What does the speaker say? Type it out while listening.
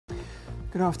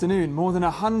Good afternoon. More than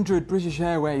 100 British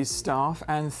Airways staff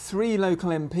and 3 local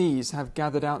MPs have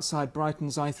gathered outside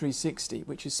Brighton's i360,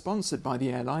 which is sponsored by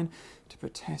the airline, to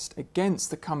protest against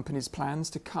the company's plans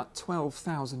to cut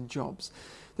 12,000 jobs.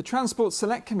 The Transport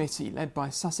Select Committee, led by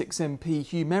Sussex MP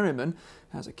Huw Merriman,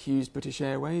 has accused British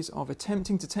Airways of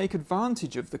attempting to take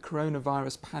advantage of the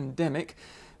coronavirus pandemic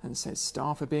and says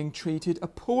staff are being treated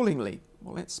appallingly.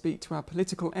 Well, let's speak to our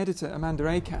political editor, Amanda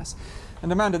Acas.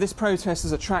 And Amanda, this protest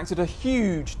has attracted a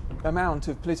huge amount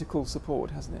of political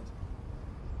support, hasn't it?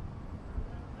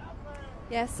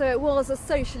 Yes, so it was a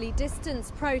socially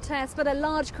distanced protest, but a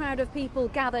large crowd of people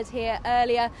gathered here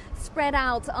earlier, spread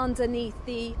out underneath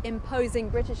the imposing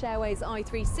British Airways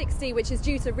i360, which is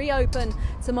due to reopen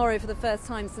tomorrow for the first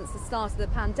time since the start of the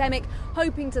pandemic,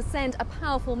 hoping to send a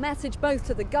powerful message both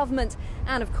to the government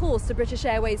and, of course, to British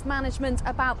Airways management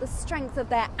about the strength of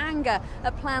their anger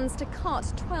at plans to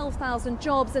cut 12,000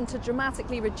 jobs and to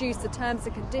dramatically reduce the terms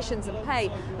and conditions and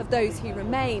pay of those who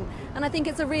remain. And I think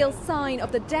it's a real sign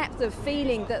of the depth of feeling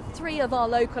that 3 of our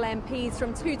local MPs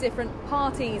from 2 different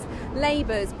parties,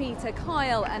 Labour's Peter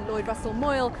Kyle and Lloyd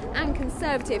Russell-Moyle, and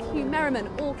Conservative Huw Merriman,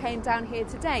 all came down here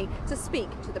today to speak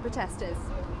to the protesters.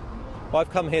 I've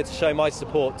come here to show my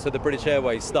support to the British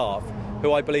Airways staff,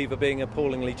 who I believe are being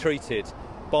appallingly treated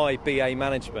by BA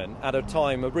management at a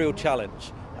time of real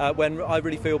challenge, when I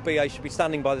really feel BA should be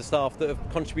standing by the staff that have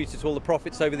contributed to all the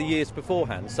profits over the years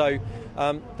beforehand. So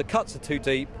the cuts are too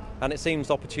deep and it seems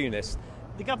opportunist.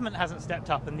 The government hasn't stepped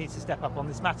up and needs to step up on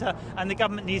this matter, and the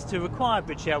government needs to require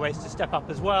British Airways to step up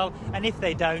as well, and if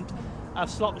they don't, a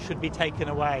slot should be taken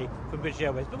away from British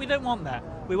Airways. But we don't want that.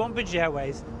 We want British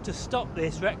Airways to stop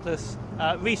this reckless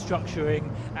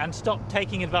restructuring and stop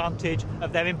taking advantage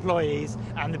of their employees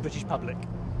and the British public.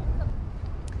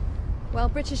 Well,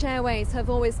 British Airways have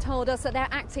always told us that they're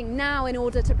acting now in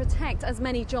order to protect as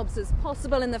many jobs as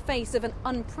possible in the face of an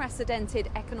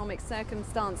unprecedented economic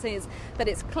circumstances. But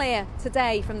it's clear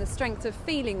today from the strength of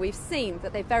feeling we've seen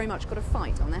that they've very much got a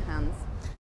fight on their hands.